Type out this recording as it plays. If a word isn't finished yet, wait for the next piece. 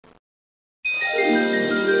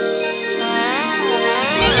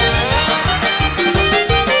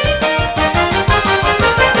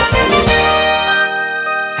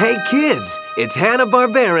It's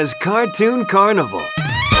Hanna-Barbera's Cartoon Carnival.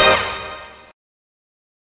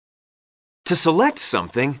 To select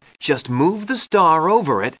something, just move the star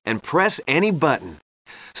over it and press any button.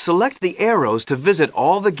 Select the arrows to visit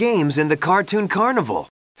all the games in the Cartoon Carnival.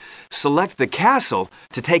 Select the castle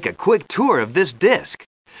to take a quick tour of this disc.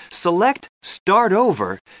 Select Start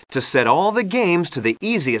Over to set all the games to the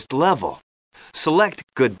easiest level. Select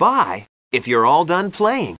Goodbye if you're all done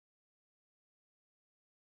playing.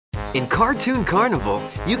 In Cartoon Carnival,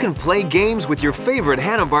 you can play games with your favorite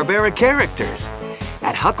Hanna-Barbera characters.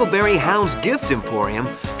 At Huckleberry Hound's Gift Emporium,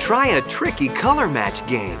 try a tricky color match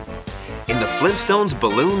game. In the Flintstones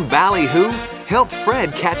Balloon Ballyhoo, help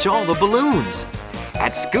Fred catch all the balloons.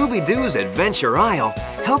 At Scooby-Doo's Adventure Isle,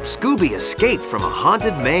 help Scooby escape from a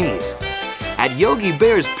haunted maze. At Yogi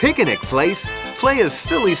Bear's Picnic Place, play a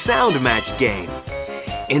silly sound match game.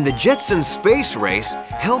 In the Jetsons Space Race,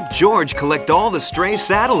 help George collect all the stray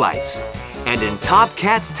satellites. And in Top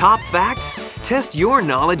Cat's Top Facts, test your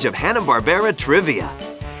knowledge of Hanna-Barbera trivia.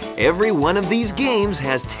 Every one of these games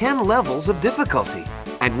has 10 levels of difficulty.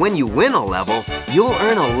 And when you win a level, you'll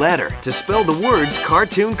earn a letter to spell the words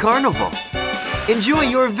Cartoon Carnival. Enjoy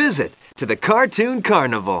your visit to the Cartoon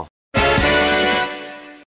Carnival.